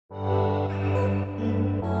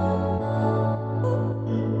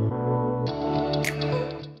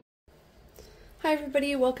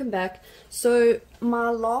everybody, welcome back. So my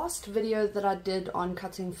last video that I did on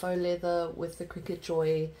cutting faux leather with the Cricut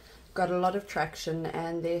Joy got a lot of traction,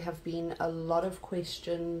 and there have been a lot of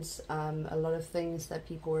questions, a lot of things that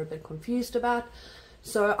people were a bit confused about.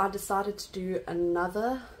 So I decided to do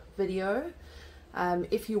another video.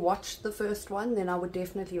 If you watched the first one, then I would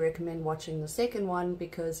definitely recommend watching the second one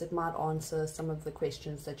because it might answer some of the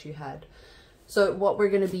questions that you had. So what we're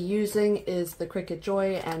going to be using is the Cricut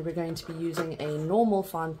Joy, and we're going to be using a normal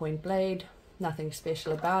fine point blade, nothing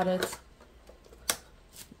special about it.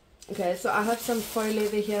 Okay, so I have some faux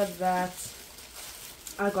leather here that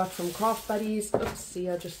I got from Craft Buddies. Oops, see,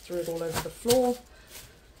 I just threw it all over the floor.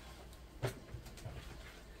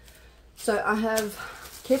 So I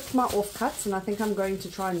have kept my offcuts, and I think I'm going to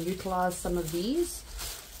try and utilize some of these.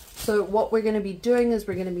 So what we're going to be doing is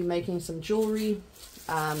we're going to be making some jewelry.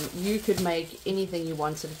 You could make anything you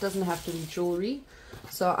wanted. It doesn't have to be jewelry.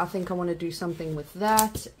 So I think I want to do something with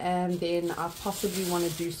that, and then I possibly want to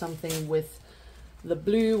do something with the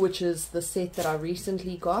blue, which is the set that I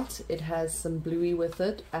recently got. It has some bluey with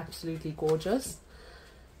it, absolutely gorgeous.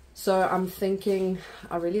 So I'm thinking,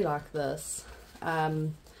 I really like this.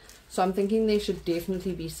 So I'm thinking there should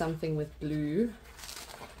definitely be something with blue.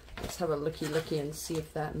 Let's have a looky and see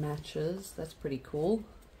if that matches. That's pretty cool.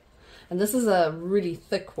 And this is a really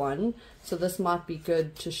thick one, so this might be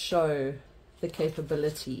good to show the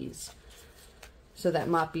capabilities. So that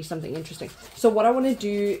might be something interesting. So what I want to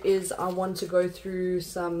do is I want to go through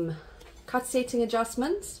some cut setting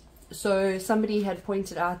adjustments. So somebody had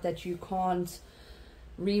pointed out that you can't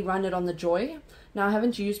rerun it on the Joy. Now I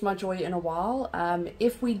haven't used my Joy in a while.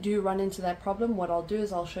 If we do run into that problem, what I'll do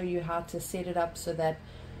is I'll show you how to set it up so that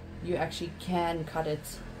you actually can cut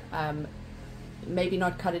it. Maybe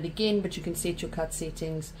not cut it again, but you can set your cut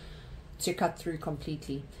settings to cut through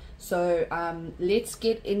completely. So let's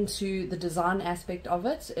get into the design aspect of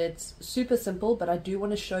it. It's super simple, but I do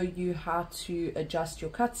want to show you how to adjust your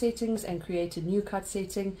cut settings and create a new cut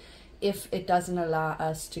setting if it doesn't allow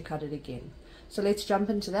us to cut it again. So let's jump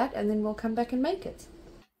into that, and then we'll come back and make it.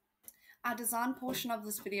 Our design portion of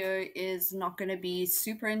this video is not going to be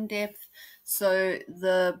super in depth, so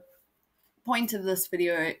the point of this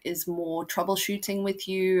video is more troubleshooting with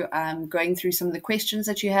you, going through some of the questions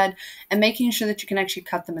that you had and making sure that you can actually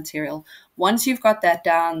cut the material. Once you've got that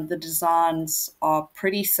down, the designs are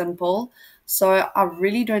pretty simple, so I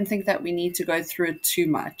really don't think that we need to go through it too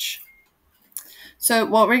much. So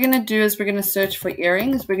what we're going to do is we're going to search for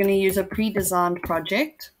earrings. We're going to use a pre-designed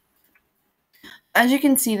project. As you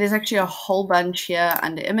can see, there's actually a whole bunch here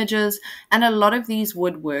under images, and a lot of these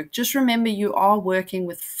would work. Just remember, you are working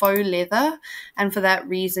with faux leather, and for that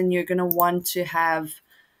reason, you're going to want to have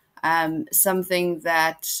something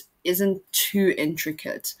that isn't too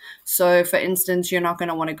intricate. So for instance, you're not going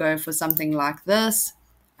to want to go for something like this.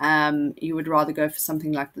 You would rather go for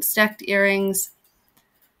something like the stacked earrings.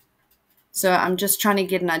 So I'm just trying to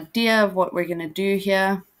get an idea of what we're going to do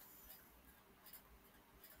here.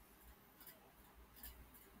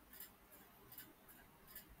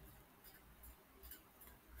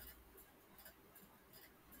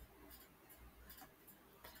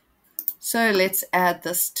 So let's add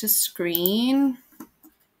this to screen.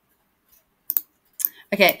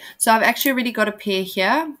 Okay, so I've actually already got a pair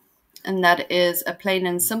here, and that is a plain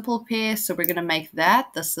and simple pair. So we're going to make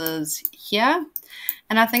that. This is here.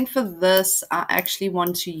 And I think for this, I actually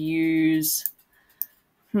want to use,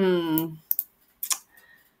 I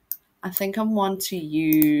think I want to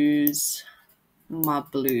use my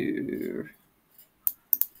blue.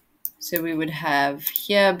 So we would have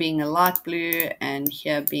here being a light blue and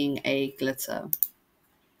here being a glitter.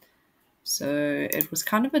 So it was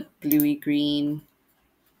kind of a bluey green.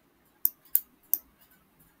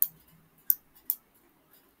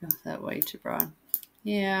 Oh, that way too bright.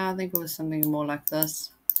 Yeah, I think it was something more like this.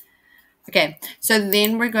 Okay, so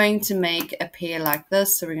then we're going to make a pair like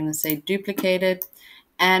this. So we're going to say duplicate it.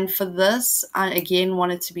 And for this, I again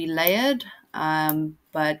want it to be layered.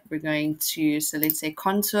 But we're going to, so let's say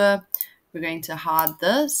contour. We're going to hide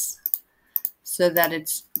this so that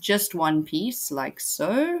it's just one piece, like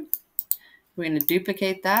so. We're going to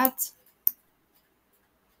duplicate that.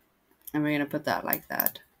 And we're going to put that like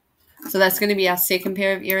that. So that's going to be our second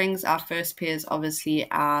pair of earrings. Our first pair is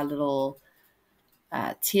obviously our little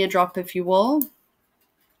teardrop, if you will.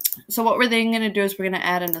 So what we're then going to do is we're going to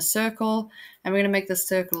add in a circle, and we're going to make the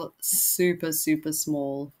circle super, super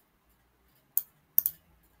small.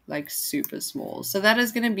 Like super small. So that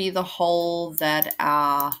is going to be the hole that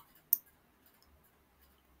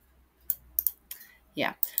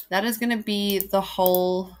that is going to be the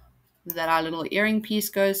hole that our little earring piece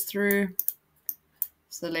goes through.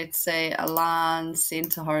 So let's say align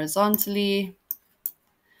center horizontally.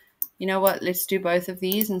 You know what? Let's do both of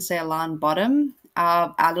these and say align bottom.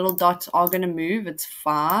 Our little dots are going to move. It's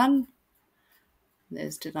fine.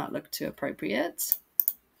 Those did not look too appropriate.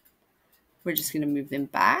 We're just going to move them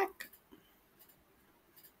back.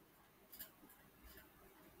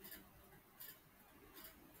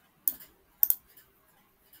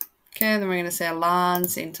 Okay, then we're going to say align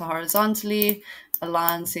center horizontally,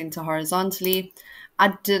 align center horizontally.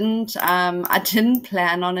 I didn't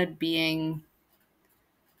plan on it being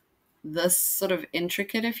this sort of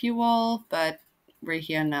intricate, if you will, but we're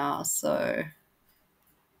here now, so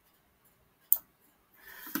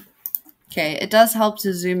okay, it does help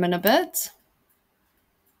to zoom in a bit.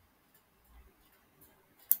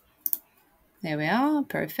 There we are,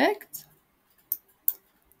 perfect.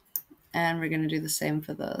 And we're going to do the same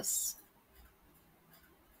for this.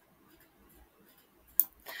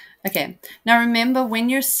 Okay, now remember, when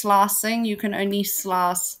you're slicing, you can only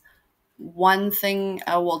slice one thing,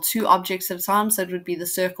 well, two objects at a time. So it would be the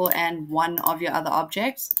circle and one of your other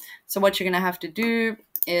objects. So what you're going to have to do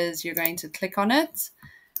is you're going to click on it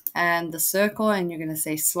and the circle, and you're going to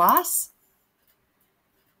say slice.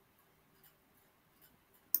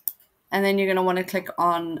 And then you're going to want to click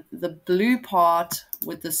on the blue part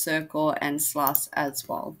with the circle and slice as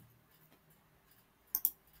well.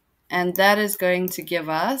 And that is going to give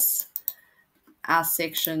us our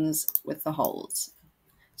sections with the holes.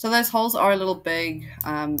 So those holes are a little big,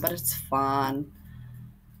 but it's fine.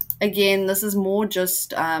 Again, this is more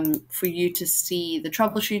just for you to see the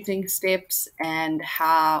troubleshooting steps and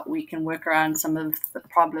how we can work around some of the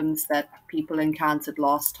problems that people encountered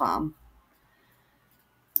last time.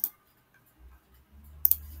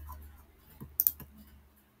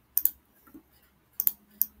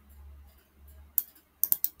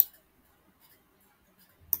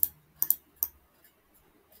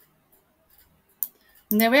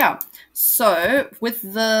 And there we are. So with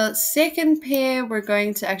the second pair, we're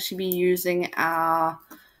going to actually be using our,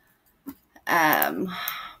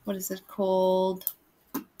 what is it called?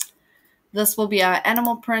 This will be our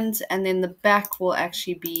animal print, and then the back will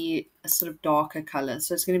actually be a sort of darker color.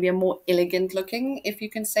 So it's going to be a more elegant looking, if you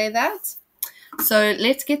can say that. So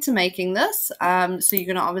let's get to making this. So you're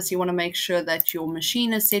going to obviously want to make sure that your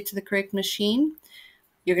machine is set to the correct machine.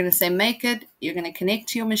 You're going to say make it. You're going to connect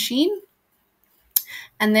to your machine.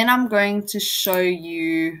 And then I'm going to show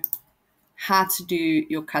you how to do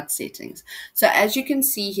your cut settings. So as you can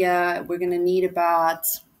see here, we're going to need about,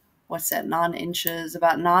 what's that, 9 inches,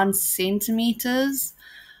 about 9 centimeters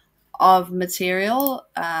of material.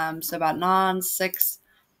 So about 9, 6,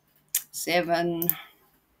 7,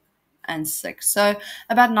 and 6. So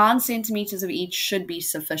about 9 centimeters of each should be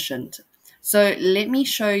sufficient. So let me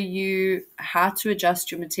show you how to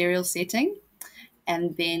adjust your material setting,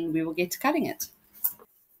 and then we will get to cutting it.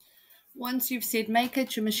 Once you've said make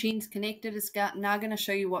it, your machine's connected, it's now going to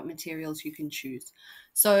show you what materials you can choose.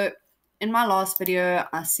 So in my last video,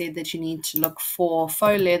 I said that you need to look for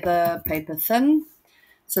faux leather, paper thin.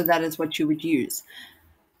 So that is what you would use.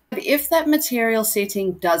 But if that material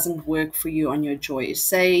setting doesn't work for you on your Joy,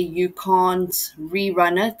 say you can't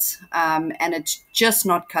rerun it and it's just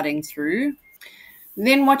not cutting through,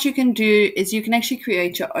 then what you can do is you can actually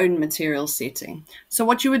create your own material setting. So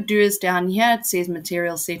what you would do is down here, it says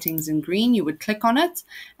material settings in green. You would click on it,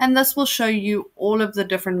 and this will show you all of the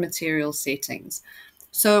different material settings.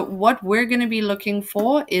 So what we're going to be looking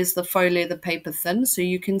for is the faux leather paper thin. So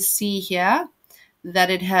you can see here that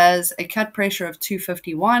it has a cut pressure of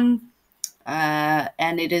 251,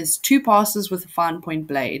 and it is 2 passes with a fine point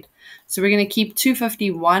blade. So we're going to keep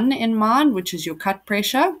 251 in mind, which is your cut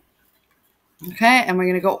pressure. Okay, and we're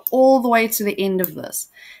going to go all the way to the end of this.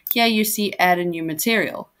 Here you see add a new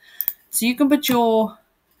material. So you can put your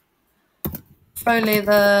faux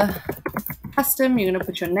leather custom, you're going to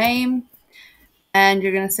put your name, and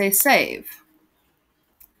you're going to say save.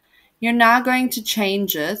 You're now going to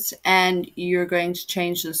change it, and you're going to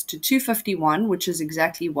change this to 251, which is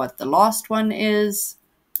exactly what the last one is.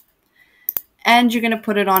 And you're going to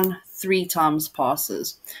put it on 3 times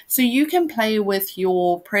passes. So you can play with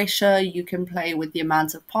your pressure, you can play with the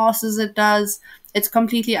amount of passes it does. It's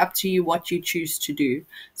completely up to you what you choose to do.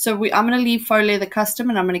 So I'm going to leave faux leather custom,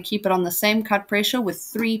 and I'm going to keep it on the same cut pressure with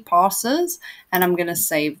 3 passes, and I'm going to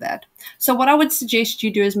save that. So what I would suggest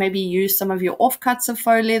you do is maybe use some of your offcuts of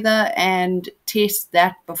faux leather and test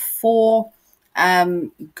that before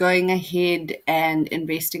going ahead and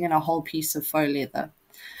investing in a whole piece of faux leather.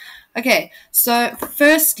 Okay, so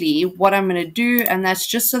firstly, what I'm going to do, and that's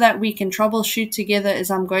just so that we can troubleshoot together, is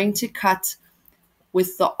I'm going to cut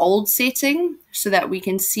with the old setting so that we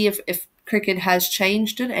can see if Cricut has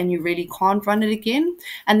changed it and you really can't run it again.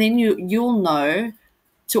 And then you'll know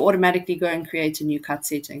to automatically go and create a new cut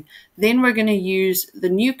setting. Then we're going to use the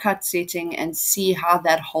new cut setting and see how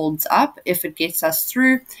that holds up, if it gets us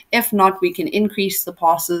through. If not, we can increase the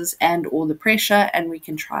passes and or the pressure and we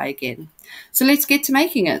can try again. So let's get to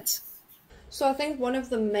making it. So I think one of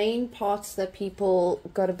the main parts that people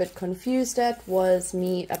got a bit confused at was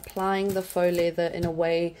me applying the faux leather in a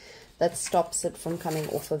way that stops it from coming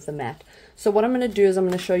off of the mat. So what I'm going to do is I'm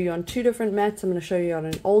going to show you on two different mats. I'm going to show you on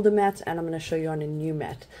an older mat and I'm going to show you on a new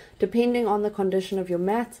mat. Depending on the condition of your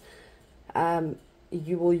mat,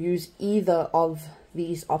 you will use either of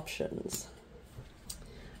these options.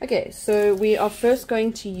 Okay, so we are first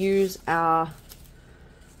going to use our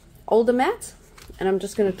older mat, and I'm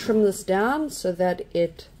just going to trim this down so that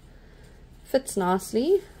it fits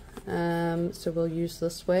nicely. So we'll use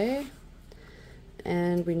this way.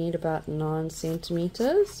 And we need about 9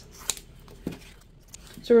 centimeters.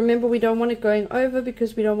 So remember, we don't want it going over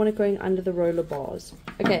because we don't want it going under the roller bars.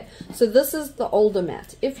 Okay, so this is the older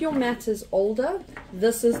mat. If your mat is older,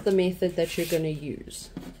 this is the method that you're going to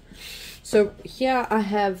use. So here I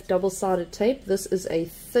have double-sided tape. This is a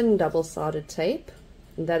thin double-sided tape.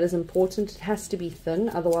 And that is important. It has to be thin,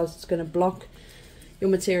 otherwise it's going to block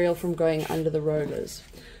your material from going under the rollers.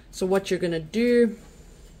 So what you're going to do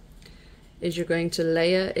is you're going to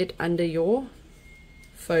layer it under your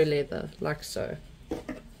faux leather, like so.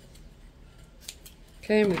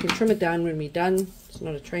 Okay, and we can trim it down when we're done. It's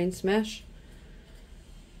not a train smash.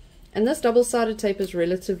 And this double-sided tape is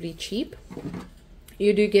relatively cheap.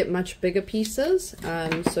 You do get much bigger pieces,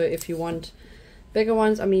 so if you want bigger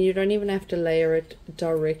ones, I mean, you don't even have to layer it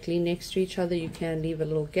directly next to each other. You can leave a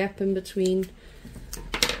little gap in between.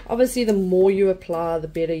 Obviously, the more you apply, the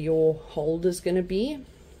better your hold is going to be.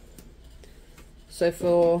 So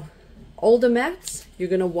for older mats, you're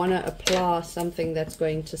going to want to apply something that's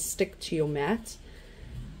going to stick to your mat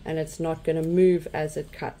and it's not going to move as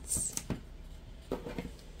it cuts.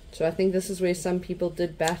 So I think this is where some people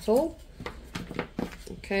did battle.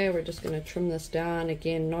 Okay, we're just going to trim this down.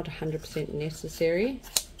 Again, not 100% necessary.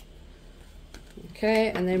 Okay,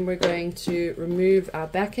 and then we're going to remove our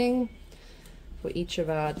backing for each of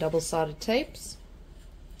our double-sided tapes.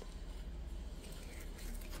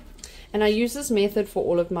 And I use this method for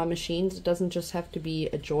all of my machines. It doesn't just have to be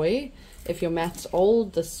a Joy. If your mat's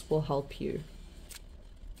old, this will help you.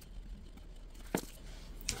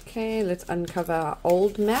 Okay, let's uncover our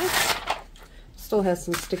old mat. Still has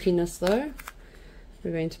some stickiness though.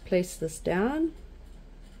 We're going to place this down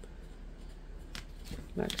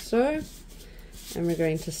like so, and we're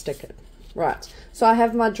going to stick it. Right, so I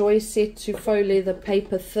have my Joy set to faux leather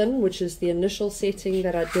paper thin, which is the initial setting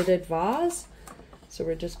that I did advise. So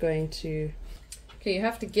we're just going to, okay, you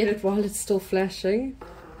have to get it while it's still flashing.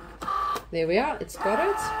 There we are, it's got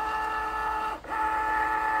it.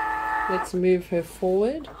 Let's move her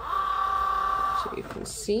forward so you can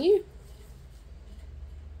see.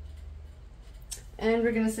 And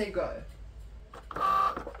we're going to say go.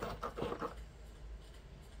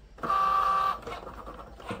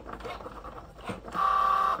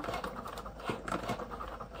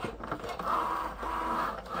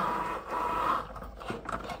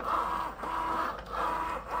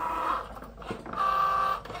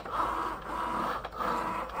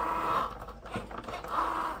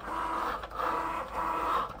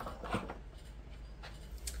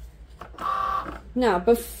 Now,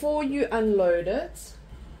 before you unload it,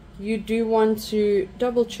 you do want to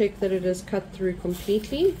double check that it is cut through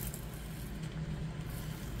completely.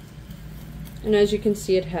 And as you can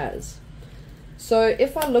see, it has. So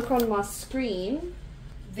if I look on my screen,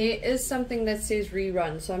 there is something that says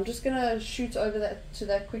rerun. So I'm just going to shoot over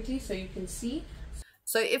that quickly so you can see.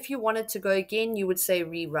 So if you wanted to go again, you would say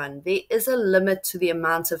rerun. There is a limit to the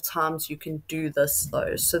amount of times you can do this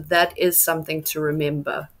though. So that is something to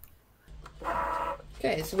remember.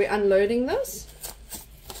 Okay, so we're unloading this.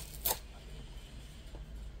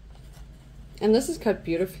 And this is cut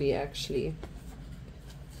beautifully actually.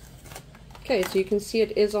 Okay, so you can see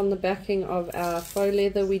it is on the backing of our faux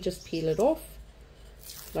leather. We just peel it off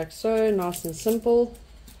like so, nice and simple.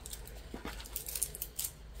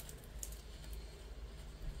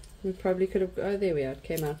 We probably could have, oh there we are, it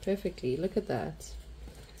came out perfectly. Look at that.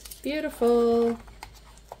 Beautiful.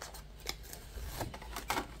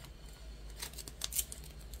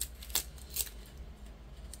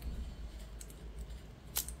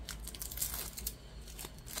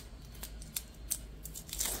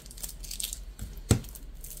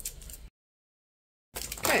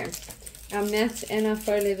 Okay, our mat and our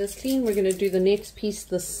faux leather is clean. We're going to do the next piece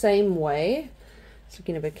the same way. It's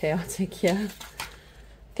looking a bit chaotic here.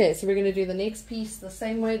 Okay, so we're going to do the next piece the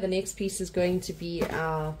same way. The next piece is going to be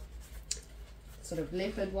our sort of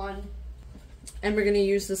leopard one. And we're going to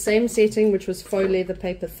use the same setting, which was faux leather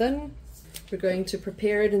paper thin. We're going to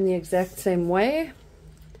prepare it in the exact same way.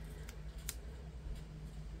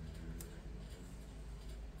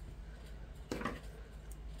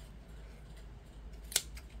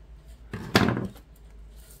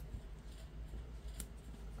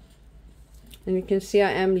 And you can see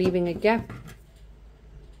I am leaving a gap.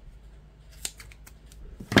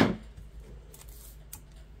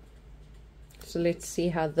 So let's see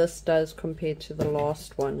how this does compared to the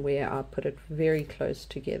last one where I put it very close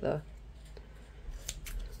together.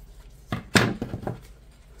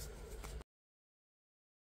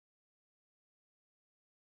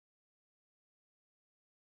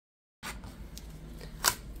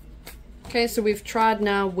 Okay, so we've tried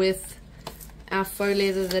now with our faux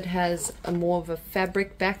leather that has a more of a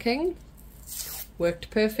fabric backing. Worked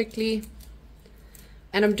perfectly.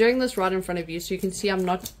 And I'm doing this right in front of you, so you can see I'm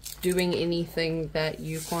not doing anything that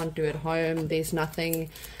you can't do at home. There's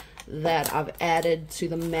nothing that I've added to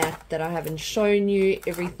the mat that I haven't shown you.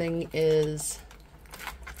 Everything is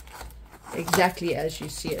exactly as you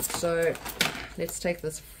see it. So let's take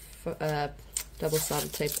this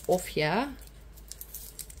double-sided tape off here.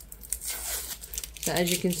 So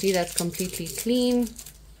as you can see, that's completely clean.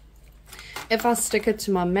 If I stick it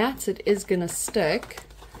to my mat, it is going to stick,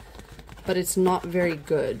 but it's not very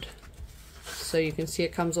good. So you can see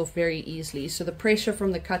it comes off very easily. So the pressure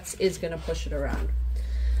from the cuts is going to push it around.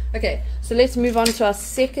 Okay, so let's move on to our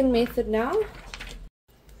second method now.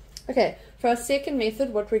 Okay, for our second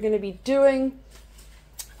method, what we're going to be doing,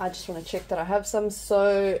 I just want to check that I have some.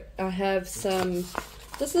 So I have some,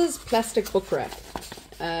 this is plastic book wrap.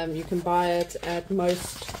 You can buy it at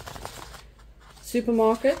most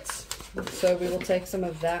supermarkets. So we will take some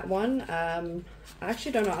of that one. I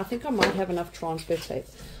actually don't know. I think I might have enough transfer tape.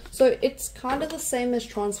 So it's kind of the same as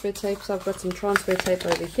transfer tape. So I've got some transfer tape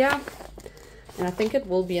over here. And I think it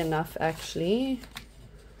will be enough actually.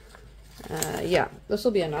 Yeah, this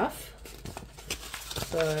will be enough.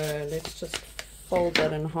 So let's just fold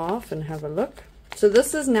that in half and have a look. So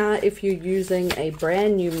this is now if you're using a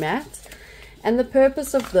brand new mat. And the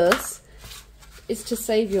purpose of this is to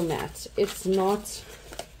save your mat. It's not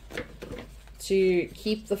to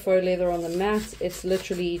keep the faux leather on the mat. It's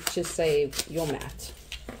literally to save your mat.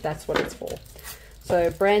 That's what it's for.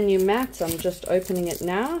 So brand new mat. I'm just opening it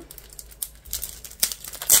now.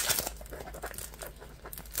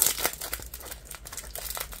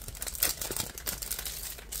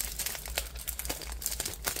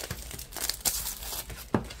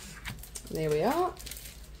 There we are.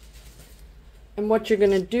 And what you're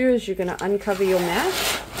going to do is you're going to uncover your mat.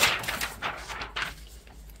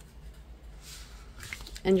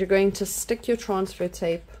 And you're going to stick your transfer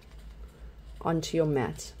tape onto your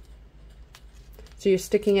mat. So you're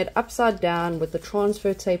sticking it upside down with the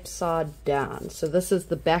transfer tape side down. So this is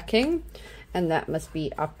the backing and that must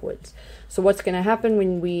be upwards. So what's going to happen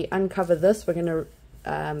when we uncover this, we're going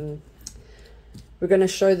to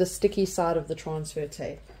show the sticky side of the transfer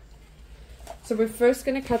tape. So we're first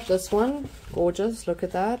going to cut this one. Gorgeous, look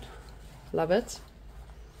at that. Love it.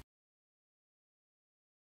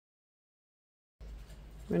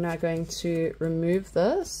 We're now going to remove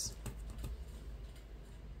this.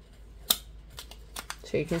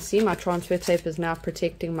 So you can see my transfer tape is now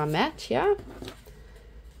protecting my mat here.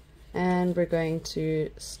 And we're going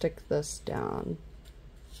to stick this down.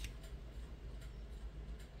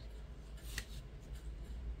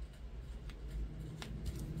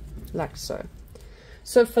 Like so.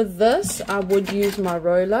 So for this I would use my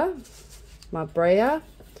roller, my brayer,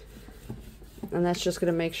 and that's just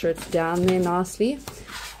going to make sure it's down there nicely.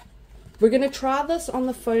 We're going to try this on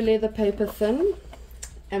the faux leather paper thin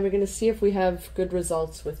and we're going to see if we have good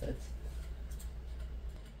results with it.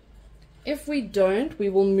 If we don't, we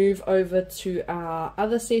will move over to our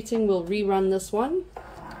other setting. We'll rerun this one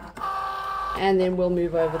and then we'll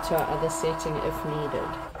move over to our other setting if needed.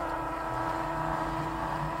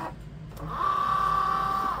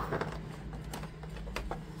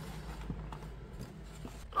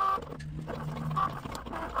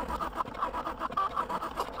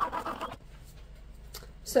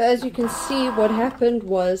 So as you can see, what happened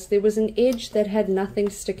was there was an edge that had nothing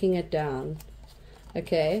sticking it down.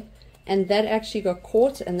 Okay, and that actually got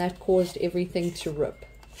caught and that caused everything to rip.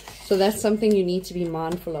 So that's something you need to be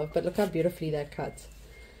mindful of. But look how beautifully that cut.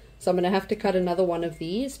 So I'm going to have to cut another one of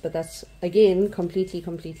these, but that's again completely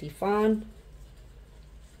fine.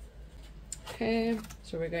 Okay,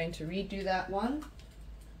 so we're going to redo that one.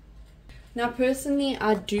 Now personally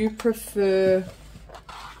I do prefer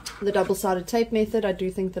the double-sided tape method, I do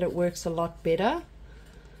think that it works a lot better.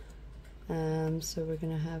 So we're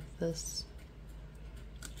going to have this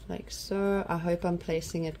like so. I hope I'm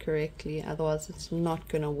placing it correctly, otherwise it's not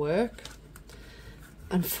going to work.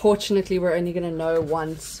 Unfortunately, we're only going to know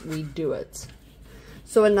once we do it.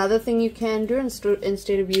 So another thing you can do,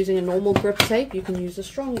 instead of using a normal grip tape, you can use a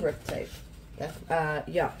strong grip tape.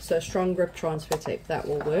 Yeah, so a strong grip transfer tape, that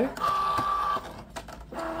will work.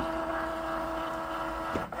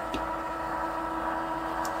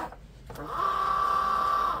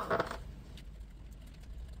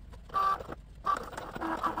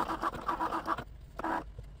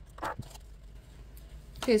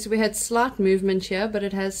 Okay, so we had slight movement here, but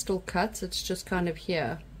it has still cuts. It's just kind of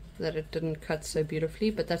here that it didn't cut so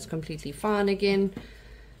beautifully, but that's completely fine again.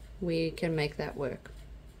 We can make that work.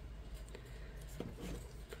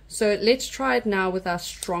 So let's try it now with our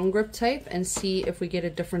strong grip tape and see if we get a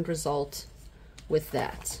different result with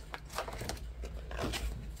that.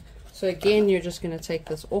 So again, you're just going to take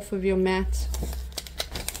this off of your mat.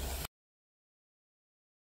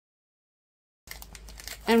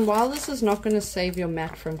 And while this is not going to save your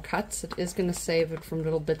mat from cuts, it is going to save it from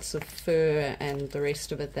little bits of fur and the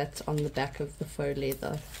rest of it that's on the back of the faux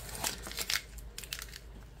leather.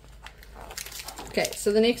 Okay,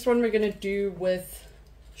 so the next one we're going to do with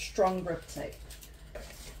strong grip tape.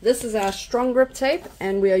 This is our strong grip tape,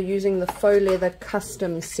 and we are using the faux leather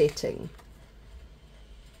custom setting.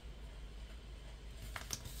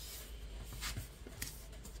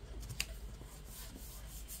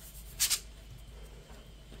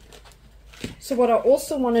 So what I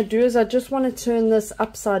also want to do is I just want to turn this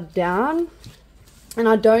upside down, and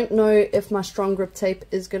I don't know if my strong grip tape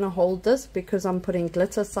is going to hold this because I'm putting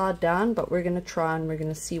glitter side down, but we're going to try and we're going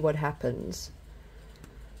to see what happens.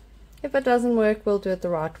 If it doesn't work, we'll do it the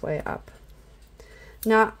right way up.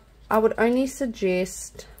 Now I would only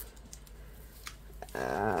suggest,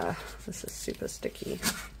 this is super sticky,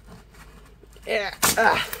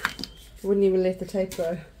 wouldn't even let the tape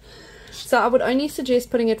go. So I would only suggest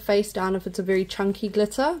putting it face down if it's a very chunky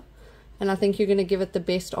glitter, and I think you're going to give it the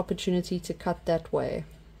best opportunity to cut that way.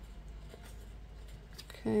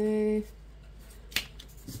 Okay,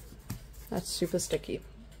 that's super sticky.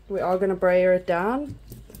 We are going to brayer it down,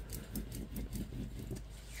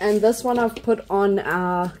 and this one I've put on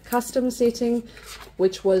our custom setting,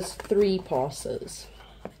 which was 3 passes.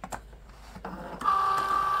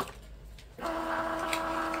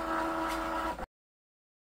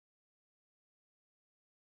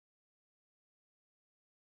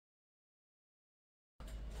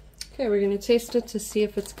 Okay, we're going to test it to see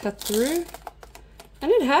if it's cut through, and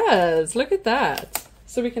it has. Look at that.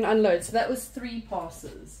 So we can unload. So that was 3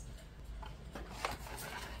 passes.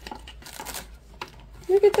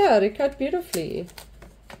 Look at that, it cut beautifully.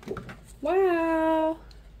 Wow.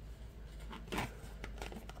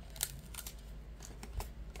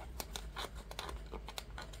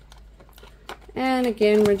 And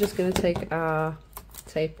again, we're just going to take our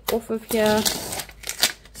tape off of here.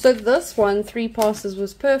 So this one, 3 passes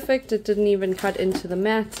was perfect. It didn't even cut into the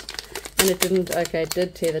mat, and it didn't, okay, it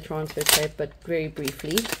did tear the transfer tape, but very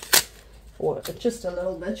briefly, or just a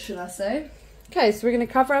little bit, should I say. Okay, so we're going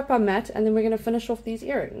to cover up our mat, and then we're going to finish off these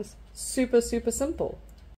earrings. Super, super simple.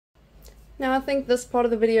 Now I think this part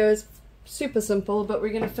of the video is super simple, but we're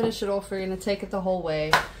going to finish it off. We're going to take it the whole way.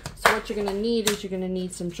 So what you're going to need is you're going to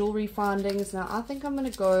need some jewelry findings. Now I think I'm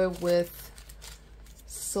going to go with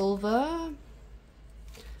silver.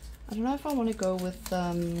 I don't know if I want to go with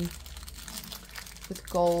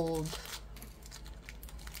gold.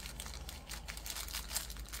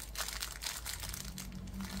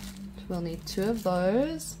 We'll need 2 of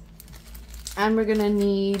those, and we're gonna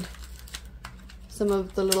need some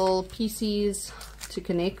of the little pieces to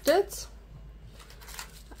connect it.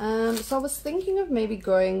 So I was thinking of maybe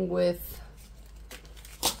going with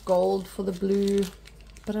gold for the blue,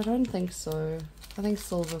 but I don't think so. I think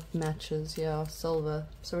silver matches, yeah, silver.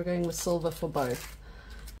 So we're going with silver for both.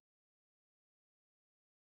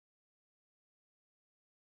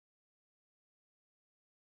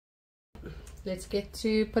 Let's get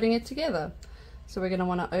to putting it together. So we're going to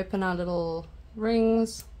want to open our little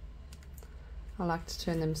rings. I like to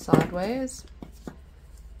turn them sideways.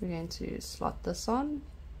 We're going to slot this on.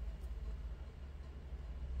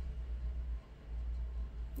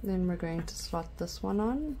 Then we're going to slot this one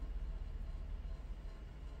on.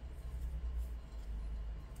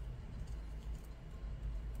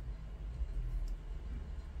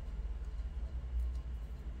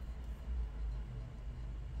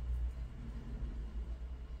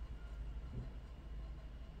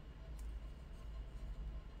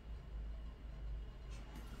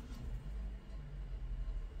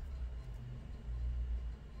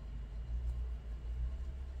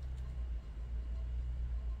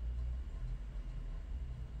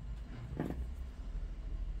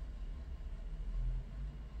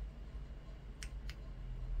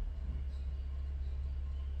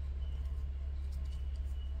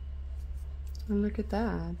 And look at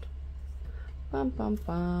that. Bum bum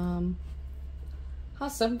bum. How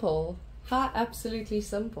simple. How absolutely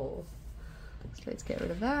simple. So let's get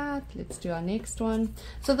rid of that. Let's do our next one.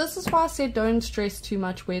 So this is why I said don't stress too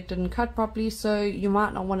much where it didn't cut properly. So you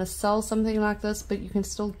might not want to sell something like this, but you can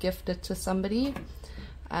still gift it to somebody.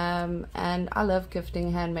 And I love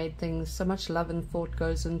gifting handmade things. So much love and thought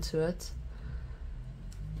goes into it.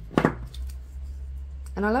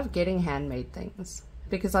 And I love getting handmade things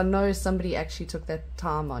because I know somebody actually took that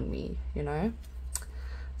time on me, you know.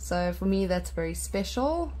 So for me, that's very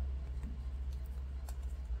special.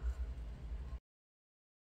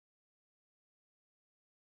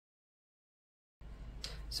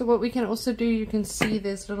 So what we can also do, you can see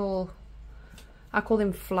there's little, I call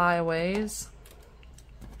them flyaways.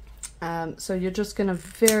 So you're just going to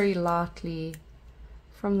very lightly,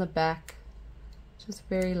 from the back, just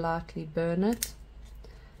very lightly burn it.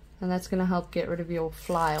 And that's going to help get rid of your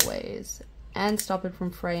flyaways and stop it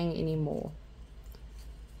from fraying anymore.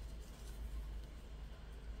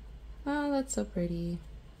 Oh, that's so pretty.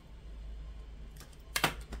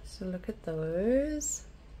 So look at those.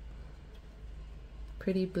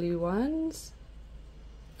 Pretty blue ones.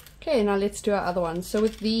 Okay, now let's do our other ones. So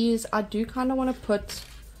with these, I do kind of want to put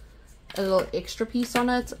a little extra piece on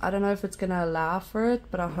it. I don't know if it's going to allow for it,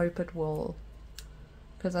 but I hope it will,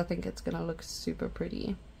 because I think it's going to look super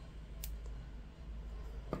pretty.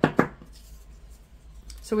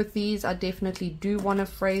 So with these, I definitely do want to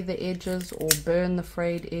fray the edges or burn the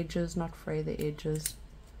frayed edges, not fray the edges.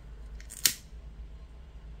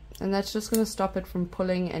 And that's just going to stop it from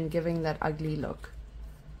pulling and giving that ugly look.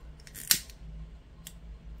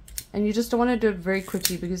 And you just don't want to do it very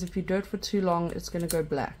quickly, because if you do it for too long, it's going to go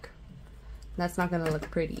black. And that's not going to look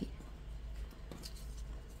pretty.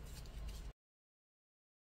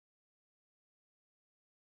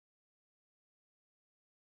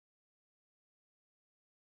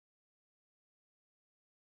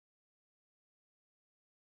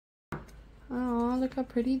 Oh, look how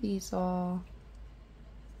pretty these are.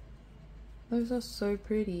 Those are so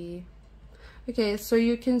pretty. Okay, so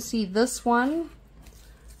you can see this one.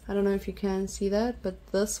 I don't know if you can see that, but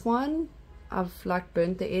this one, I've like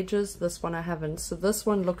burnt the edges. This one I haven't. So this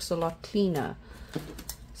one looks a lot cleaner.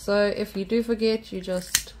 So if you do forget, you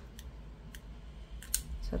just,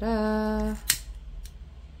 ta-da.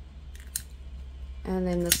 And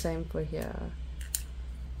then the same for here.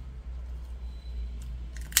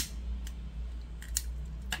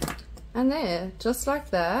 And there, just like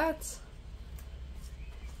that.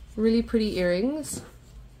 Really pretty earrings.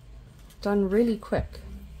 Done really quick.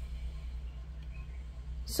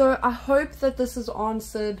 So I hope that this has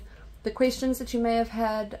answered the questions that you may have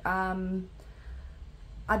had.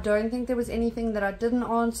 I don't think there was anything that I didn't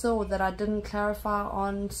answer or that I didn't clarify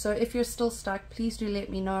on. So if you're still stuck, please do let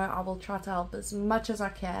me know. I will try to help as much as I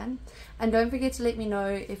can. And don't forget to let me know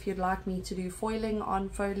if you'd like me to do foiling on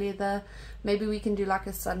faux leather. Maybe we can do like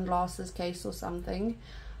a sunglasses case or something.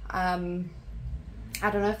 I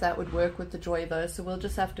don't know if that would work with the Joy though, so we'll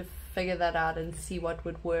just have to figure that out and see what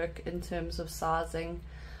would work in terms of sizing.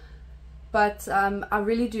 But I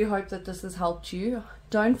really do hope that this has helped you.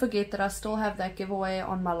 Don't forget that I still have that giveaway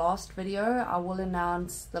on my last video. I will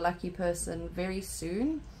announce the lucky person very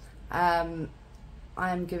soon. I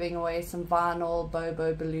am giving away some vinyl,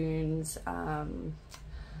 Bobo balloons,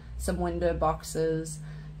 some window boxes.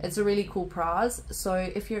 It's a really cool prize. So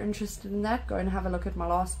if you're interested in that, go and have a look at my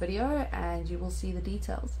last video and you will see the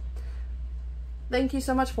details. Thank you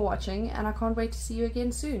so much for watching, and I can't wait to see you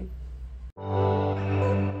again soon.